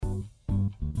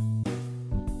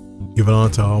Give it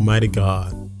unto Almighty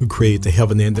God, who created the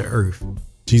heaven and the earth.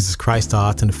 Jesus Christ, the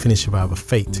author and the finisher of our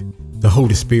faith. The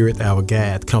Holy Spirit, our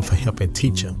guide, comfort, help, and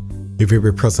teacher. Give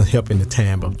every person help in the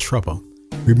time of trouble.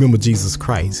 Remember Jesus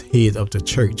Christ, head of the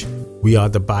church. We are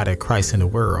the body of Christ in the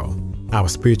world. Our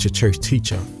spiritual church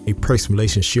teacher, a personal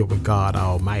relationship with God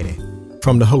Almighty.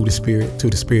 From the Holy Spirit to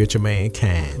the spiritual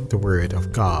mankind, the Word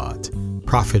of God.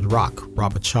 Prophet Rock,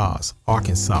 Robert Charles,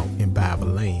 Arkansas in Bible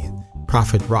land.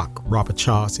 Prophet Rock, Robert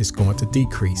Charles is going to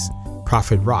decrease.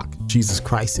 Prophet Rock, Jesus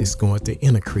Christ is going to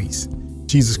increase.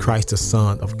 Jesus Christ, the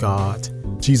Son of God.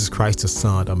 Jesus Christ, the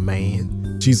Son of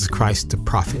man. Jesus Christ, the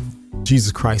prophet.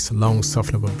 Jesus Christ, the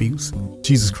long-suffering of abuse.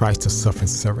 Jesus Christ, the suffering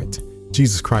servant.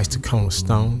 Jesus Christ, the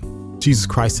cornerstone. Jesus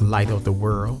Christ, the light of the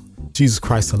world. Jesus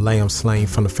Christ, the lamb slain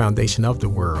from the foundation of the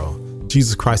world.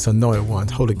 Jesus Christ, the anointed one,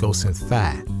 Holy Ghost and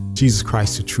fire. Jesus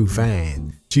Christ, the true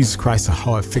vine. Jesus Christ, the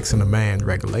heart fixing a man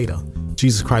regulator.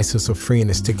 Jesus Christ is a friend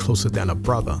that stick closer than a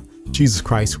brother. Jesus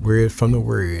Christ, word from the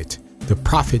word. The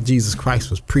prophet Jesus Christ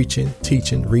was preaching,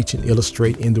 teaching, reaching,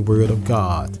 illustrating in the word of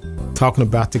God, talking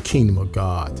about the kingdom of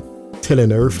God, telling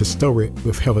the earth a story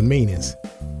with heaven meanings.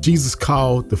 Jesus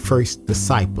called the first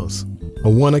disciples.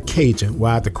 On one occasion,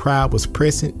 while the crowd was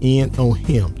pressing in on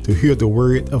him to hear the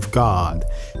word of God,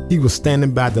 he was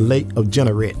standing by the lake of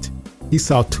Gennesaret. He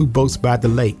saw two boats by the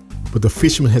lake, but the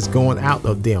fishermen had gone out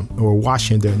of them and were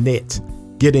washing their nets.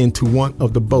 Getting into one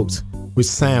of the boats with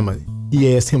Simon,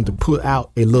 he asked him to put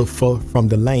out a little further from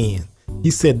the land.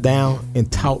 He sat down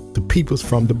and taught the people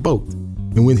from the boat.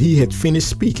 And when he had finished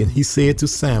speaking, he said to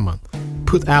Simon,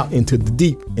 "Put out into the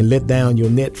deep and let down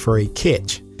your net for a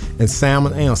catch." And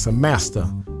Simon answered, "Master,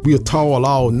 we have toiled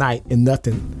all night and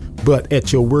nothing, but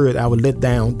at your word I will let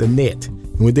down the net."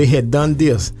 And when they had done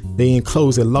this, they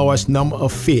enclosed a large number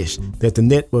of fish that the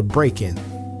net was breaking.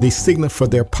 They signaled for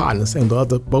their partners and the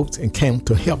other boats and came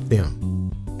to help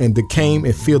them. And they came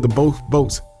and filled the both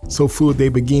boats so full they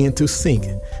began to sink.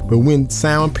 But when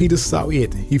Simon Peter saw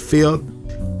it, he fell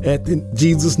at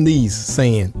Jesus' knees,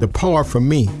 saying, "Depart from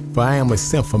me, for I am a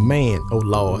sinful man, O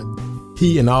Lord."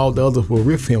 He and all the others who were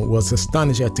with him was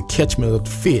astonished at the catchment of the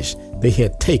fish they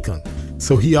had taken.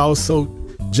 So he also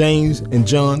James and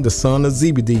John, the son of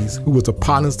Zebedee, who was the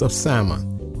partners of Simon.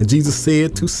 And Jesus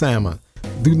said to Simon,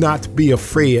 "Do not be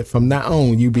afraid. From now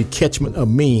on you be catchmen of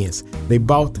men." They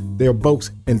brought their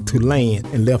boats into land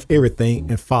and left everything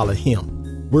and followed him.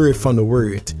 Word from the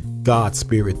word, God's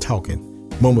Spirit talking.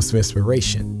 Moments of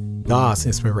inspiration, God's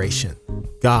inspiration.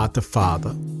 God the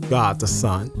Father, God the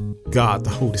Son, God the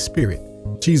Holy Spirit.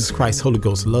 Jesus Christ, Holy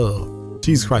Ghost love.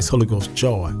 Jesus Christ, Holy Ghost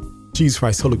joy. Jesus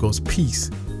Christ, Holy Ghost peace.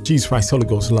 Jesus Christ, Holy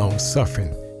Ghost long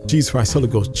suffering. Jesus Christ, Holy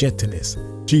Ghost gentleness.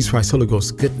 Jesus Christ, Holy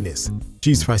Ghost goodness.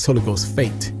 Jesus Christ, Holy Ghost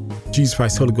faith. Jesus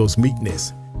Christ, Holy Ghost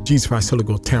meekness. Jesus Christ, Holy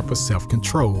Ghost temper,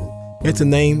 self-control. At the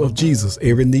name of Jesus,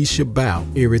 every knee shall bow,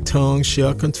 every tongue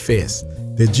shall confess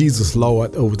that Jesus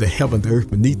Lord over the heaven, the earth,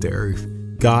 beneath the earth.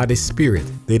 God is spirit.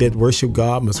 They that worship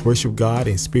God must worship God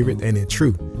in spirit and in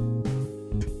truth.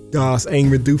 God's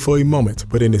anger do for a moment,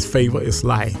 but in his favor is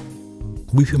life.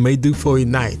 Weeping may do for a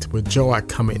night, but joy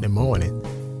come in the morning.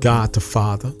 God the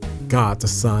Father, God the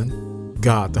Son,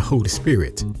 God the Holy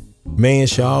Spirit. Man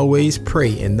shall always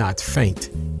pray and not faint.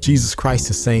 Jesus Christ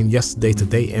the same yesterday,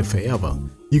 today, and forever.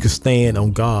 You can stand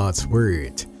on God's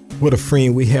word. What a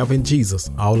friend we have in Jesus,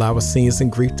 all our sins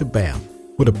and grief to bear.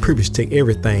 What a privilege to take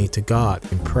everything to God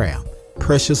in prayer.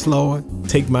 Precious Lord,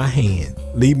 take my hand,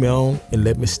 lead me on and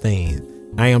let me stand.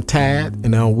 I am tired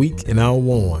and I'm weak and I'm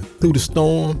worn. Through the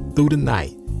storm, through the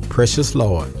night. Precious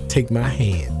Lord, take my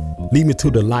hand, lead me to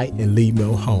the light and lead me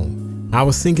on home. I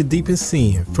was sinking deep in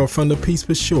sin, far from the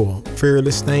peaceful shore,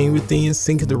 fearless staying within,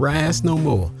 sinking to rise no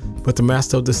more. But the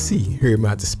master of the sea heard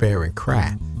my despairing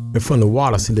cry, and from the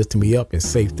waters he lifted me up and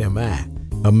saved them I.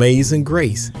 Amazing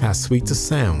grace, how sweet the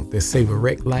sound that saved a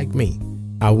wreck like me.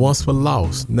 I once was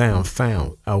lost, now I'm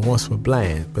found. I once was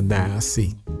blind, but now I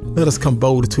see. Let us come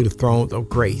boldly to the throne of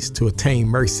grace to attain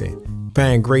mercy,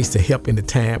 find grace to help in the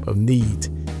time of need.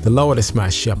 The Lord is my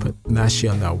shepherd, and I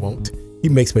shall not want. He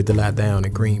makes me to lie down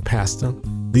in green pasture,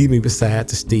 lead me beside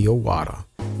the still water.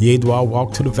 Yea, though I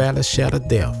walk to the valley of shadow of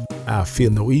death, I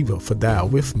fear no evil, for thou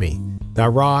art with me. Thy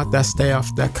rod, thy staff,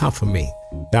 thou comfort me.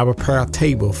 Thou prepare a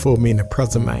table for me in the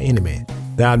presence of my enemy.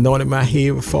 Thou anointed my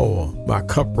head with oil, my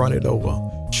cup runneth over.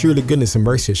 Surely goodness and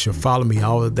mercy shall follow me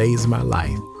all the days of my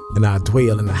life, and I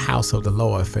dwell in the house of the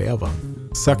Lord forever.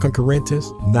 2 Corinthians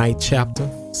 9th chapter,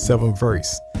 7th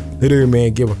verse. Let every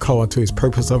man give according to his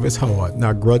purpose of his heart,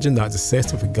 not grudging, not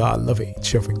dissecting, for God loving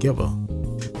shall forgive her.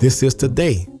 This is the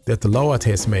day that the Lord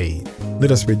has made.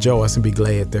 Let us rejoice and be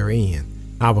glad therein.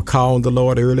 I will call on the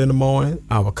Lord early in the morning.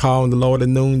 I will call on the Lord at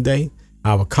noonday.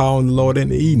 I will call on the Lord in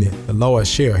the evening. The Lord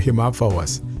shall hear my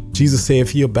voice. Jesus said,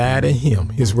 if you abide in him,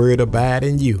 his word abide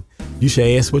in you. You shall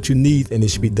ask what you need, and it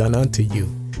shall be done unto you.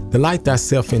 Delight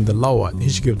thyself in the Lord, he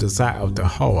shall give desire of the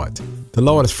heart. The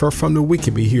Lord is far from the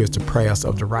wicked, but hears the prayers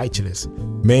of the righteous.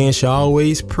 Man shall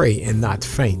always pray and not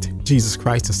faint. Jesus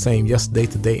Christ the same yesterday,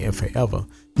 today, and forever.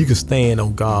 You can stand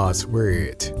on God's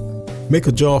word. Make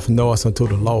a joyful noise unto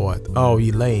the Lord, all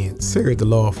ye lands. Serve the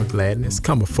Lord for gladness.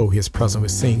 Come before his presence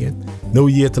with singing. Know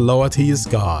ye that the Lord, he is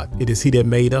God. It is he that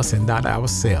made us and not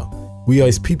ourselves. We are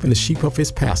his people and the sheep of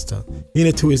his pasture.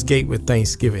 Enter to his gate with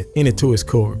thanksgiving. Enter to his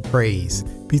court with praise.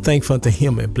 Be thankful unto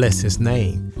him and bless his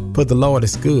name. For the Lord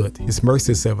is good. His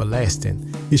mercy is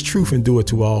everlasting. His truth endureth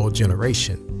to all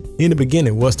generation. In the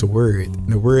beginning was the Word, and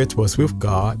the Word was with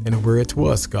God, and the Word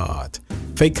was God.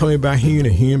 Faith coming by hearing,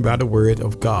 and hearing by the word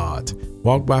of God.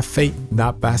 Walk by faith,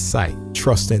 not by sight.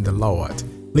 Trust in the Lord.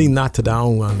 Lean not to thy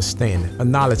own understanding.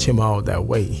 Acknowledge him all thy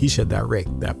way. He shall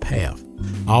direct thy path.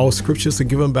 All scriptures are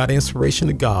given by the inspiration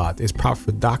of God. Is proper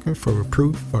for doctrine, for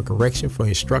reproof, for correction, for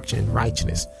instruction in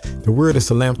righteousness. The word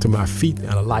is a lamp to my feet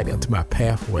and a light unto my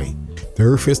pathway. The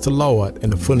earth is the Lord,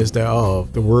 and the fullness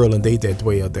thereof, the world and they that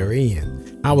dwell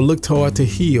therein. I will look toward the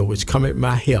hill which cometh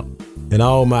my help, and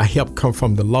all my help come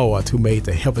from the Lord who made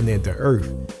the heaven and the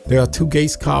earth. There are two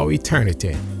gates called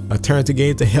eternity, a turn to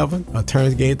gain to heaven, a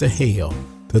turn to gain to hell.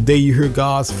 The day you hear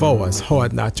God's voice,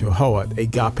 harden not your heart,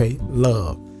 agape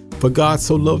love. For God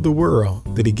so loved the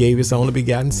world that he gave his only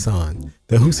begotten Son,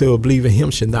 that whosoever believe in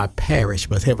him should not perish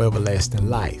but have everlasting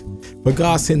life. For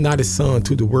God sent not his Son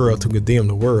to the world to condemn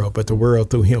the world, but the world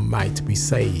through him might be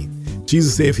saved.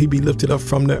 Jesus said, if he be lifted up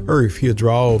from the earth, he'll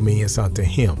draw all men unto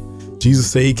him. Jesus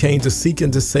said he came to seek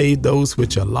and to save those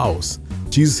which are lost.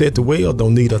 Jesus said the well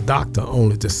don't need a doctor,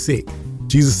 only the sick.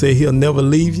 Jesus said he'll never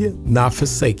leave you, not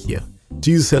forsake you.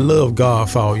 Jesus said love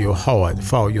God for all your heart,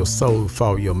 for all your soul, for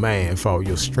all your mind, for all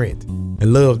your strength,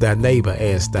 and love thy neighbor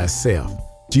as thyself.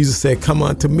 Jesus said, come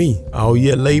unto me, all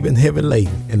ye labor and heavy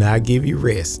laden, and I'll give you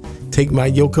rest. Take my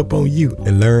yoke upon you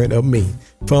and learn of me.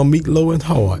 For I'm meek, low, and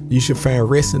hard. You shall find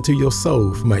rest unto your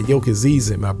soul, for my yoke is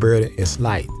easy, my burden is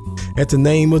light. At the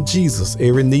name of Jesus,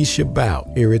 every knee shall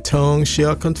bow, every tongue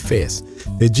shall confess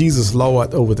that Jesus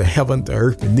Lord over the heaven, the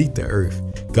earth, beneath the earth.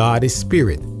 God is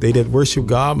spirit. They that worship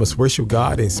God must worship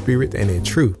God in spirit and in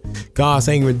truth. God's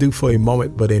anger do for a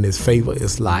moment, but in his favor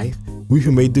is life.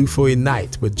 Weeping may do for a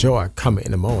night, but joy cometh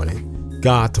in the morning.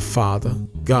 God the Father,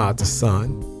 God the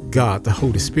Son, God the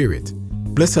Holy Spirit.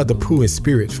 Blessed are the poor in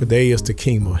spirit, for theirs is the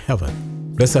kingdom of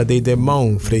heaven. Blessed are they that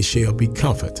mourn, for they shall be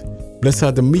comforted. Blessed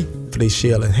are the meek, for they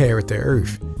shall inherit the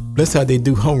earth. Blessed are they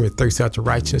do hunger and thirst after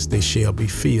righteousness, they shall be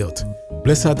filled.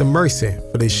 Blessed are the mercy,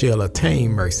 for they shall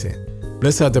attain mercy.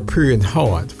 Blessed are the pure in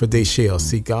heart, for they shall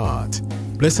see God.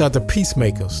 Blessed are the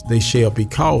peacemakers, they shall be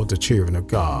called the children of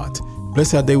God.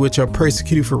 Blessed are they which are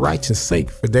persecuted for righteousness' sake,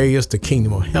 for theirs is the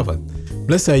kingdom of heaven.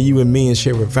 Blessed are you when men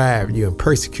shall revive you and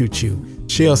persecute you,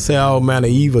 shall say all manner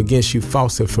of evil against you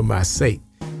falsely for my sake.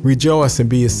 Rejoice and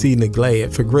be exceedingly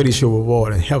glad, for great is your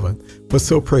reward in heaven. For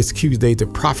so persecuted they the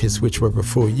prophets which were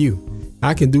before you.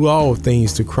 I can do all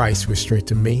things through Christ which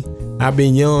strengthen me. I've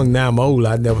been young, now I'm old,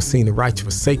 I've never seen the righteous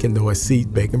forsaken, nor his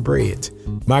seed begging bread.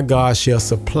 My God shall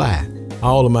supply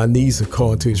all of my needs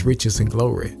according to his riches and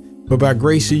glory. But by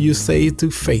grace are you saved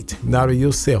through faith, not of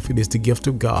yourself, it is the gift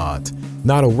of God.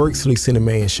 Not of works, lest any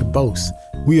man should boast.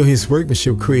 We are his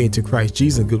workmanship created to Christ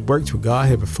Jesus, and good works which God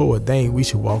had before ordained we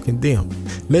should walk in them.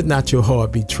 Let not your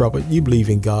heart be troubled. You believe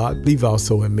in God, believe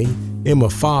also in me. In my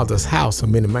Father's house are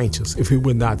many mansions. If it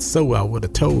were not so, I would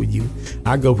have told you.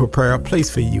 I go prepare a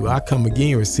place for you. I come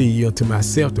again, receive you unto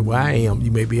myself, that where I am, you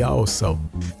may be also.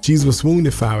 Jesus was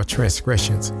wounded for our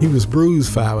transgressions. He was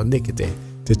bruised for our iniquity.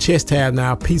 The chastisement of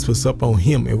our peace was up on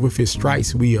him, and with his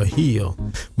stripes we are healed.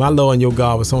 My Lord and your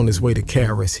God was on his way to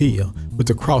Calvary's hill, with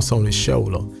the cross on his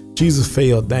shoulder. Jesus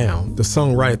fell down, the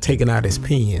songwriter taking out his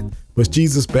pen. Was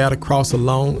Jesus bear the cross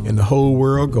alone and the whole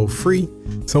world go free?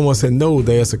 Someone said, no,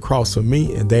 there's a cross for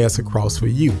me and there's a cross for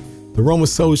you. The Roman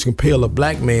soldiers compelled a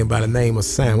black man by the name of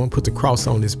Simon, put the cross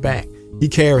on his back. He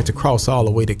carried the cross all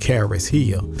the way to Calvary's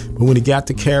hill. But when he got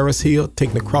to Calvary's hill,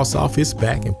 taking the cross off his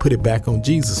back and put it back on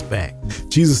Jesus' back.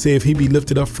 Jesus said if he be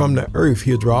lifted up from the earth,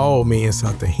 he'll draw all men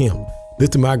unto him.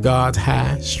 Lifted my God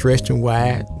high, stretched him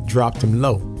wide, dropped him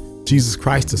low. Jesus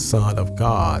Christ, the Son of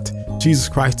God. Jesus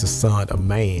Christ, the Son of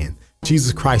man.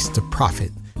 Jesus Christ, the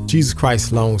prophet. Jesus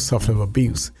Christ, long-suffering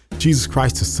abuse. Jesus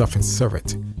Christ, the suffering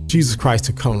servant. Jesus Christ,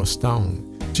 the cornerstone.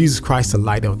 Jesus Christ, the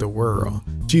light of the world.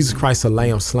 Jesus Christ, the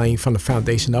lamb slain from the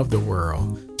foundation of the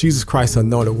world. Jesus Christ, the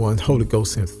anointed one, Holy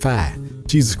Ghost and fire.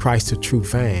 Jesus Christ, the true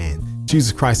vine.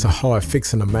 Jesus Christ, the heart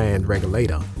fixing a mind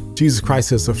regulator. Jesus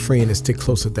Christ is a friend that stick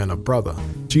closer than a brother.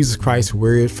 Jesus Christ,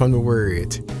 word from the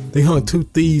word. They hung two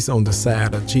thieves on the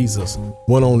side of Jesus,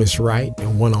 one on his right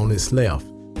and one on his left.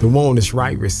 The one on his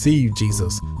right received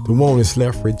Jesus. The one on his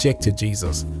left rejected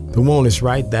Jesus. The one on his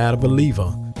right died a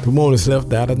believer. The one on his left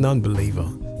died a non-believer.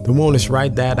 The one on his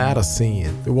right died out of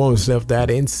sin. The one on his left died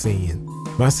in sin.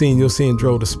 My sin, your sin,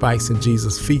 drove the spikes in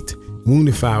Jesus' feet,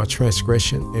 wounded for our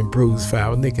transgression and bruised for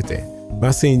our iniquity.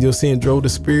 My sin, your sin, drove the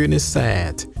spirit in his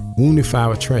side, wounded for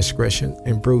our transgression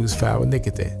and bruised for our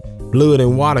iniquity. Blood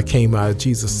and water came out of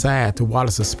Jesus' side. The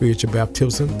water's a spiritual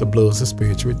baptism, the blood's a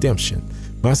spiritual redemption.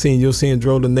 My sin, your sin,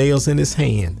 drove the nails in his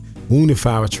hand, wounded for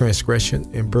our transgression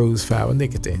and bruised for our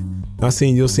iniquity. My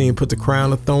sin, your sin, put the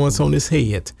crown of thorns on his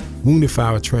head, wounded for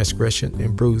our transgression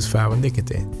and bruised for our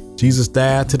iniquity. Jesus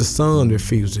died till the sun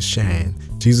refused to shine.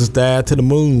 Jesus died till the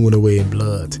moon went away in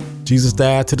blood. Jesus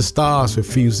died till the stars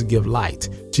refused to give light.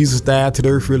 Jesus died till the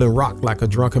earth reeled and rocked like a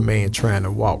drunken man trying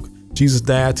to walk. Jesus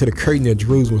died till the curtain of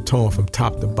Jerusalem was torn from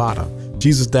top to bottom.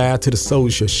 Jesus died till the soul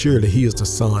shall surely he is the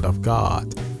Son of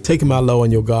God. Taking my Lord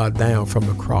and your God down from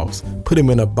the cross, put him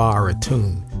in a borrowed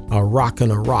tomb, a rock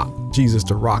and a rock, Jesus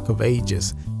the rock of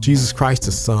ages, Jesus Christ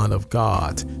the Son of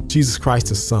God, Jesus Christ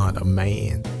the Son of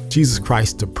man, Jesus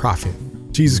Christ the prophet,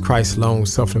 Jesus Christ long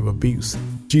suffering of abuse,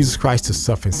 Jesus Christ the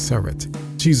suffering servant,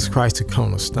 Jesus Christ the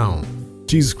cornerstone,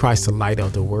 Jesus Christ the light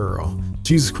of the world,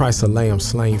 Jesus Christ the lamb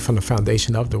slain from the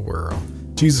foundation of the world,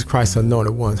 Jesus Christ the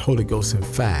anointed one, Holy Ghost and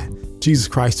fire, Jesus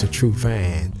Christ the true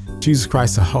vine, Jesus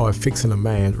Christ the hard fixing a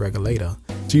man's regulator,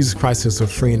 Jesus Christ is a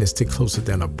friend that stick closer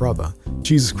than a brother,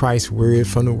 Jesus Christ word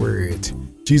from the word.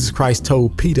 Jesus Christ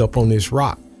told Peter upon this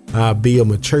rock, I'll build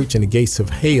my church and the gates of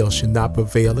hell should not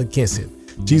prevail against it.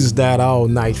 Jesus died all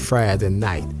night Friday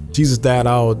night. Jesus died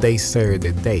all day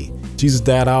Saturday day. Jesus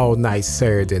died all night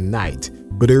Saturday night.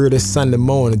 But early Sunday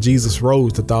morning, Jesus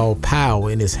rose with all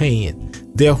power in his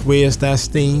hand. Death, where's thy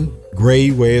sting?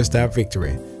 Grave, where's thy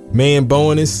victory? Man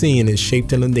born in sin and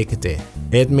shaped in iniquity.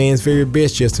 At man's very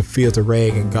best just to filter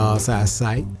rag in God's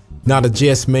eyesight. Not a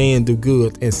just man do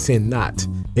good and sin not.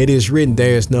 It is written,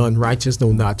 there is none righteous,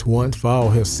 no not one, for all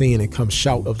have sinned and come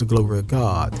short of the glory of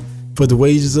God. For the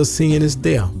wages of sin is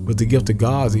death, but the gift of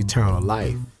God is eternal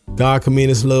life. God commended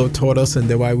his love toward us, and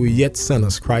that while we yet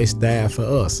sinners, Christ died for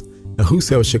us. And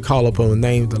whosoever shall call upon the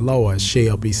name of the Lord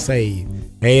shall be saved.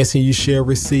 Asking you shall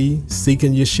receive,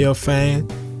 seeking you shall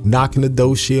find, knocking the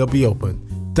door shall be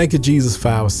open. Thank you, Jesus, for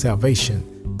our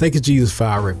salvation. Thank you, Jesus, for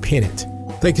our repentance.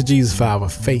 Thank you, Jesus, for our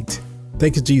faith.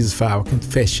 Thank you, Jesus, for our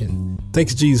confession.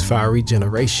 Thank you, Jesus, for our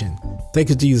regeneration. Thank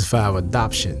you, Jesus, for our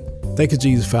adoption. Thank you,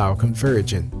 Jesus, for our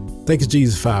conversion. Thank you,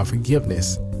 Jesus, for our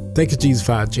forgiveness. Thank you, Jesus,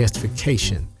 for our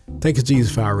justification. Thank you,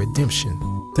 Jesus, for our redemption.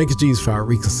 Thank you, Jesus, for our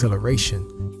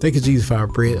reconciliation. Thank you, Jesus, for our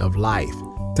bread of life.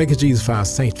 Thank you, Jesus, for our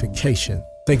sanctification.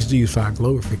 Thank you, Jesus, for our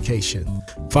glorification.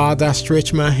 Father, I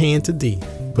stretch my hand to thee,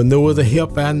 for no other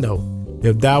help I know.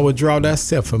 If thou wilt draw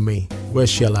thyself from me, where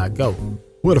shall I go?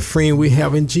 What a friend we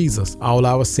have in Jesus, all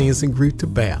our sins and grief to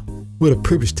bear. What a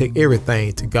privilege to take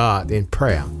everything to God in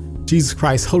prayer. Jesus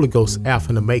Christ, Holy Ghost, Alpha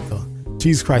and Omega.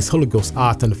 Jesus Christ, Holy Ghost,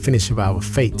 author and the finish of our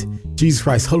faith. Jesus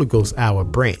Christ, Holy Ghost, our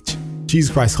branch.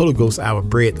 Jesus Christ, Holy Ghost, our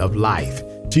bread of life.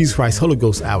 Jesus Christ, Holy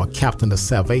Ghost, our captain of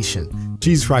salvation.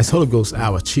 Jesus Christ, Holy Ghost,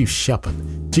 our chief shepherd.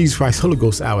 Jesus Christ, Holy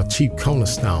Ghost, our chief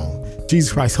cornerstone.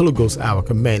 Jesus Christ, Holy Ghost, our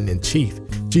commander in chief.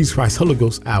 Jesus Christ, Holy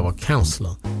Ghost, our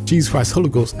counselor. Jesus Christ, Holy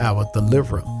Ghost, our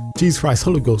deliverer. Jesus Christ,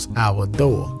 Holy Ghost, our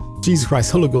door. Jesus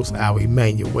Christ, Holy Ghost, our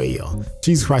Emmanuel.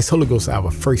 Jesus Christ, Holy Ghost,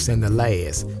 our first and the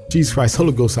last. Jesus Christ,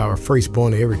 Holy Ghost, our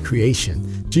firstborn of every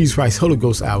creation. Jesus Christ, Holy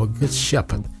Ghost, our good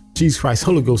shepherd. Jesus Christ,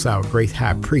 Holy Ghost, our great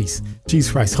high priest.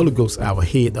 Jesus Christ, Holy Ghost, our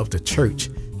head of the church.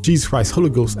 Jesus Christ,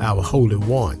 Holy Ghost, our Holy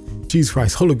One. Jesus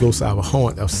Christ, Holy Ghost, our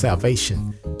horn of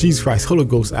salvation. Jesus Christ, Holy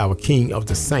Ghost, our King of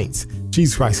the saints.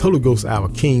 Jesus Christ, Holy Ghost, our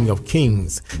King of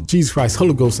kings. Jesus Christ,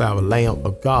 Holy Ghost, our Lamb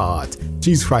of God.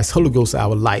 Jesus Christ, Holy Ghost,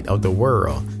 our light of the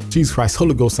world. Jesus Christ,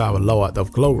 Holy Ghost, our Lord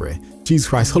of glory. Jesus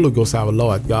Christ, Holy Ghost, our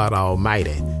Lord God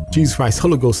Almighty. Jesus Christ,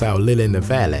 Holy Ghost, our lily in the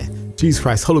valley. Jesus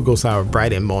Christ, Holy Ghost, our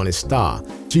bright and morning star.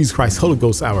 Jesus Christ, Holy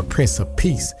Ghost, our Prince of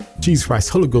Peace. Jesus Christ,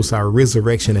 Holy Ghost, our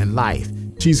resurrection and life.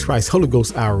 Jesus Christ, Holy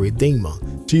Ghost, our Redeemer.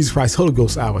 Jesus Christ, Holy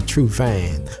Ghost, our true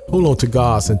vine. Hold on to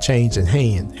God's unchanging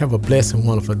hand. Have a blessed and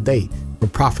wonderful day. From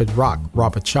Prophet Rock,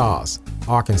 Robert Charles,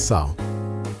 Arkansas.